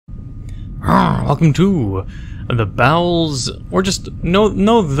Welcome to the bowels, or just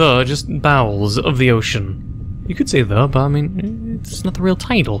just bowels of the ocean. You could say the, but I mean, it's not the real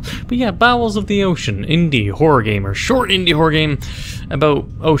title. But yeah, Bowels of the Ocean, indie horror game, or short indie horror game about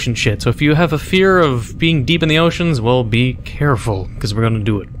ocean shit. So if you have a fear of being deep in the oceans, well, be careful, because we're gonna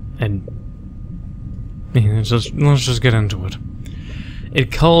do it. And let's just get into it.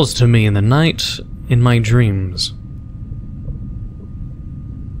 It calls to me in the night, in my dreams.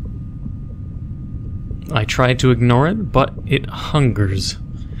 I try to ignore it, but it hungers.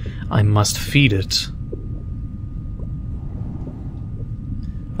 I must feed it.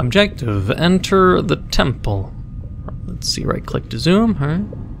 Objective, enter the temple. Let's see, right click to zoom,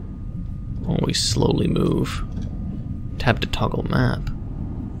 Always slowly move. Tab to toggle map.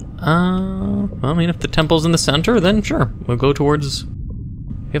 Well, I mean, if the temple's in the center, then sure, we'll go towards...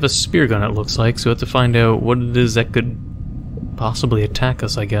 We have a spear gun, it looks like, so we have to find out what it is that could possibly attack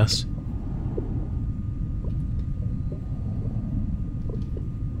us, I guess.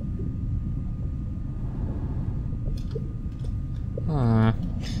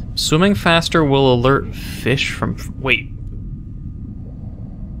 Swimming faster will alert fish from... Wait.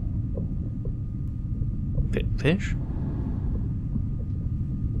 Fish?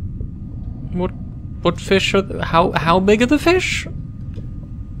 What fish are... How big are the fish?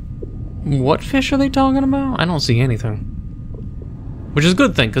 What fish are they talking about? I don't see anything. Which is a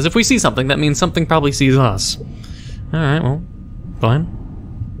good thing, because if we see something, that means something probably sees us. Alright, well, fine.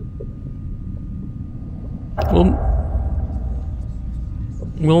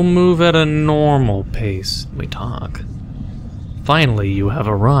 We'll move at a normal pace. We talk. Finally, you have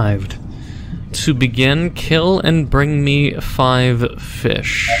arrived. To begin, kill and bring me 5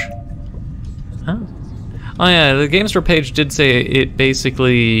 fish. Huh? Oh yeah, the Game Store page did say it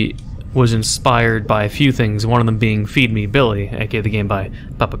basically was inspired by a few things, one of them being Feed Me Billy, aka the game by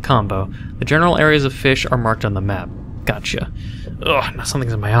Papa Combo. The general areas of fish are marked on the map. Gotcha. Ugh, now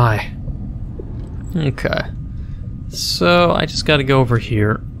something's in my eye. Okay. So, I just gotta go over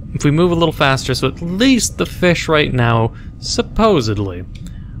here. If we move a little faster, so at least the fish right now, supposedly,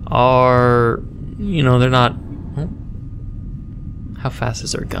 are... You know, they're not... Oh. How fast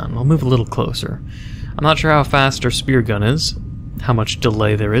is our gun? I'll move a little closer. I'm not sure how fast our spear gun is, how much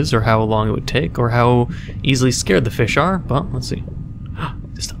delay there is, or how long it would take, or how easily scared the fish are, but let's see.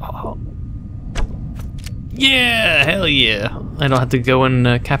 Just... Oh. Yeah! Hell yeah! I don't have to go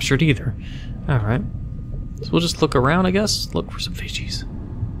and capture it either. Alright. So we'll just look around, I guess. Look for some fishies.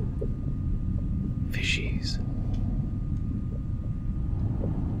 Fishies.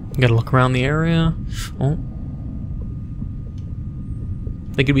 Gotta look around the area. Oh.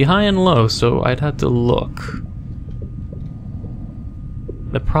 They could be high and low, so I'd have to look.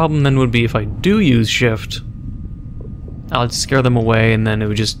 The problem then would be if I do use shift, I'd scare them away and then it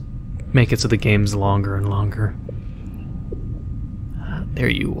would just make it so the game's longer and longer. There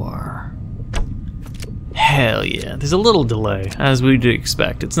you are. Hell yeah, there's a little delay, as we'd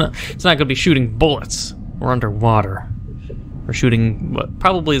expect. It's not gonna be shooting bullets. We're underwater. We're shooting what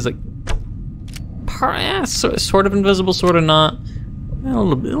probably is like sort of invisible, sort of not. A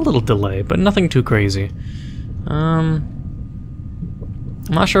little delay, but nothing too crazy. I'm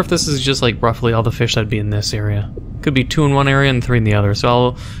not sure if this is just like roughly all the fish that'd be in this area. Could be 2 in one area and 3 in the other. So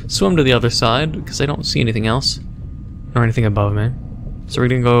I'll swim to the other side because I don't see anything else or anything above me. So we're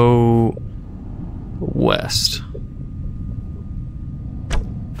gonna go west.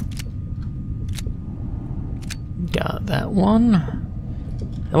 Got that one.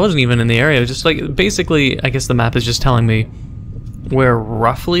 I wasn't even in the area. It was just like basically, I guess the map is just telling me where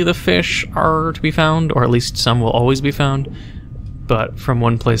roughly the fish are to be found, or at least some will always be found. But from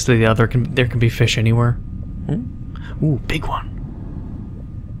one place to the other, there can be fish anywhere. Ooh, big one.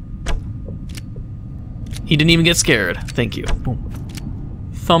 He didn't even get scared. Thank you. Boom.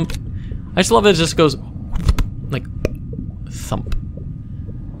 Thump. I just love it just goes like thump.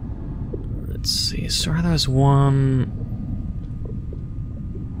 Let's see, so there's one.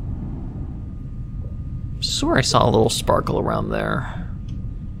 Swear I saw a little sparkle around there.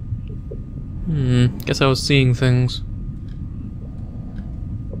 Guess I was seeing things.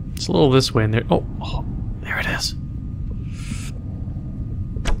 It's a little this way and there. Oh, there it is.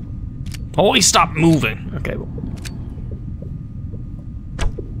 Oh, he stopped moving. Okay.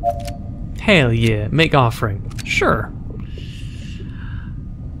 Hell yeah, make offering. Sure.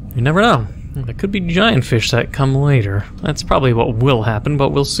 You never know. There could be giant fish that come later. That's probably what will happen, but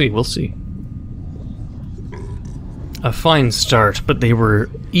we'll see, we'll see. A fine start, but they were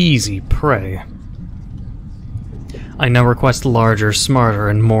easy prey. I now request larger, smarter,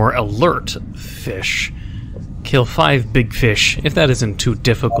 and more alert fish. kill 5 big fish, if that isn't too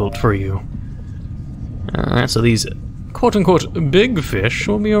difficult for you. Alright, so these quote-unquote big fish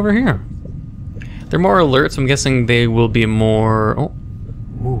will be over here. They're more alert, so I'm guessing they will be more... Oh.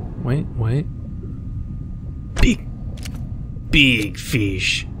 Ooh, wait. Big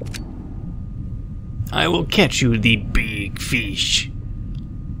fish. I will catch you, the big fish.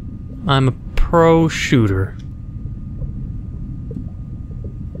 I'm a pro shooter.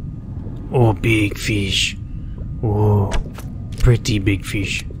 Oh, big fish. Oh, pretty big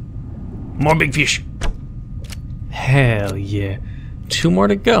fish. More big fish. Hell yeah. 2 more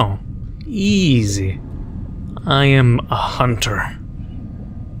to go. Easy. I am a hunter.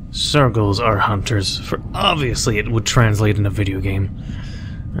 Sergals are hunters, for obviously it would translate in a video game.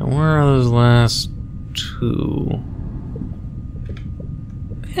 Now, where are those last 2?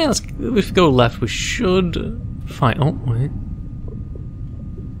 Yeah, if we go left, we should find... Oh, wait.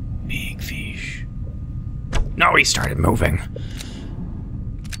 Big fish. No, he started moving.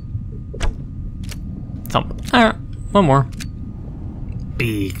 Thump. Alright, 1 more.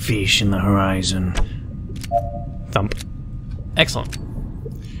 Big fish in the horizon. Thump. Excellent.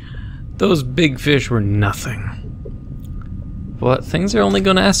 Those big fish were nothing. But things are only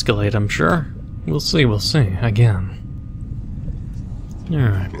going to escalate, I'm sure. We'll see, again.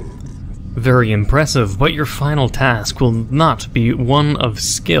 Alright. Very impressive, but your final task will not be one of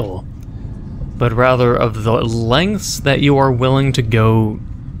skill, but rather of the lengths that you are willing to go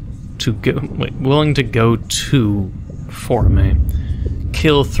to for me.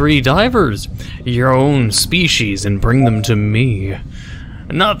 Kill 3 divers, your own species, and bring them to me.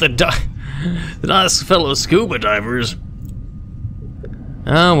 Not fellow scuba divers.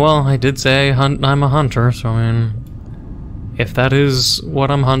 Well, I did say I'm a hunter, so I mean, if that is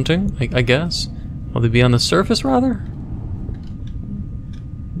what I'm hunting, I guess. Will they be on the surface, rather?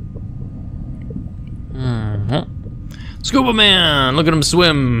 Scuba man! Look at him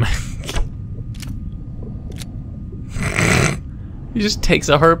swim! He just takes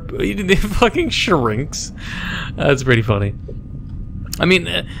a harp. He fucking shrinks. That's pretty funny. I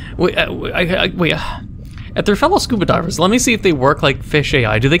mean, wait. At their fellow scuba divers, let me see if they work like fish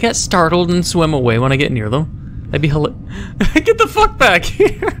AI. Do they get startled and swim away when I get near them? That'd be hilarious. Get the fuck back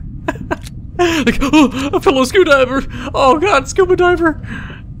here! Like, oh, a fellow scuba diver! Oh god, scuba diver!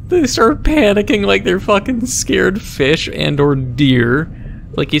 They start panicking like they're fucking scared fish and or deer.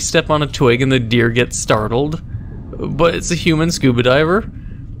 Like you step on a twig and the deer gets startled. But it's a human scuba diver.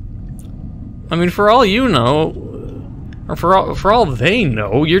 I mean, for all you know, or for all they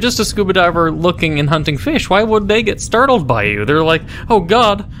know, you're just a scuba diver looking and hunting fish. Why would they get startled by you? They're like, oh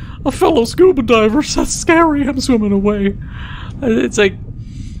god, a fellow scuba diver, that's scary, I'm swimming away. It's like,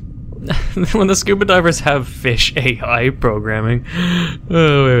 when the scuba divers have fish AI programming.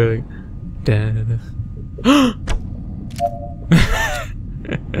 Oh, wait.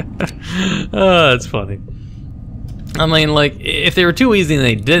 Oh, that's funny. I mean, like, if they were too easy and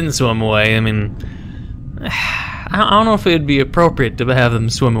they didn't swim away, I mean, I don't know if it would be appropriate to have them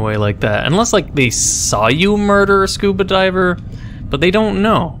swim away like that. Unless, like, they saw you murder a scuba diver, but they don't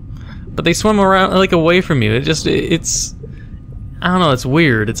know. But they swim around, like, away from you. It's, I don't know, it's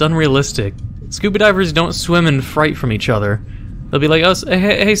weird. It's unrealistic. Scuba divers don't swim in fright from each other. They'll be like, oh,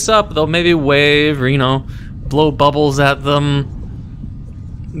 hey, sup? They'll maybe wave or, you know, blow bubbles at them.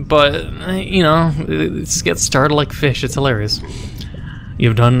 But, you know, it just gets startled like fish. It's hilarious.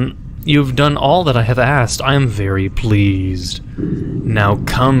 You've done all that I have asked. I am very pleased. Now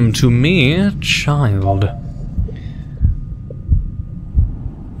come to me, child.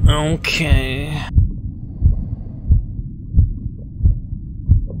 Okay.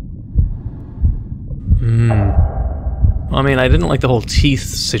 I mean, I didn't like the whole teeth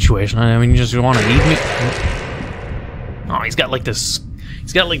situation. I mean, you just want to eat me? Oh, he's got like this...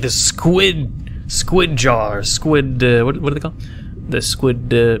 He's got like this squid jaw, squid, what do they call it? The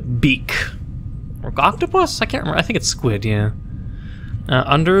squid beak. Or octopus? I can't remember. I think it's squid, yeah.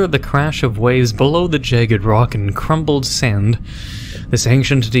 Under the crash of waves below the jagged rock and crumbled sand, this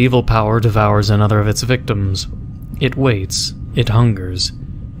ancient and evil power devours another of its victims. It waits, it hungers,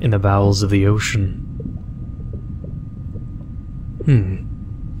 in the bowels of the ocean.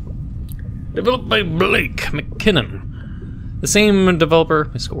 Developed by Blake McKinnon. The same developer,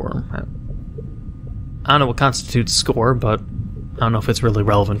 my score. I don't know what constitutes score, but I don't know if it's really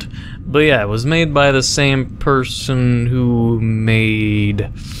relevant. But yeah, it was made by the same person who made...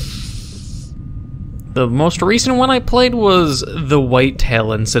 The most recent one I played was the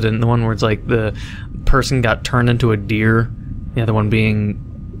Whitetail incident, the one where it's like the person got turned into a deer. The other one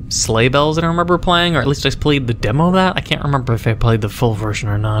being Sleigh Bells that I remember playing, or at least I played the demo of that. I can't remember if I played the full version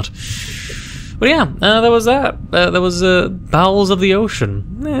or not. But yeah, that was that. That was Bowels of the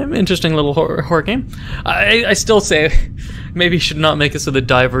Ocean. Interesting little horror game. I still say maybe should not make it so that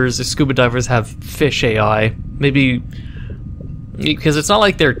divers, or scuba divers, have fish AI. Maybe because it's not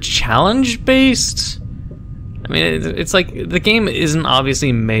like they're challenge based. I mean, it's like the game isn't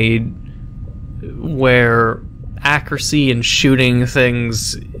obviously made where accuracy and shooting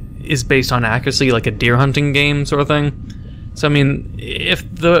things is based on accuracy, like a deer hunting game sort of thing. So I mean, if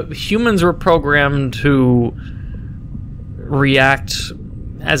the humans were programmed to react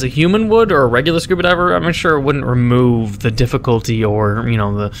as a human would, or a regular scuba diver, I'm sure it wouldn't remove the difficulty or, you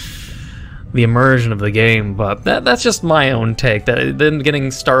know, the immersion of the game. But that's just my own take. That then getting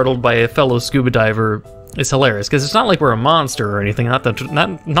startled by a fellow scuba diver is hilarious, because it's not like we're a monster or anything. Not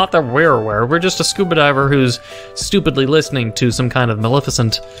that we're aware. We're just a scuba diver who's stupidly listening to some kind of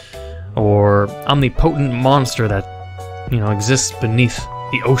maleficent or omnipotent monster that, you know, exists beneath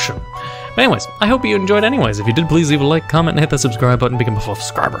the ocean. But anyways, I hope you enjoyed anyways. If you did, please leave a like, comment, and hit that subscribe button to become a full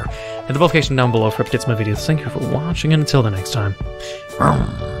subscriber. Hit the notification down below for updates on my videos. Thank you for watching, and until the next time.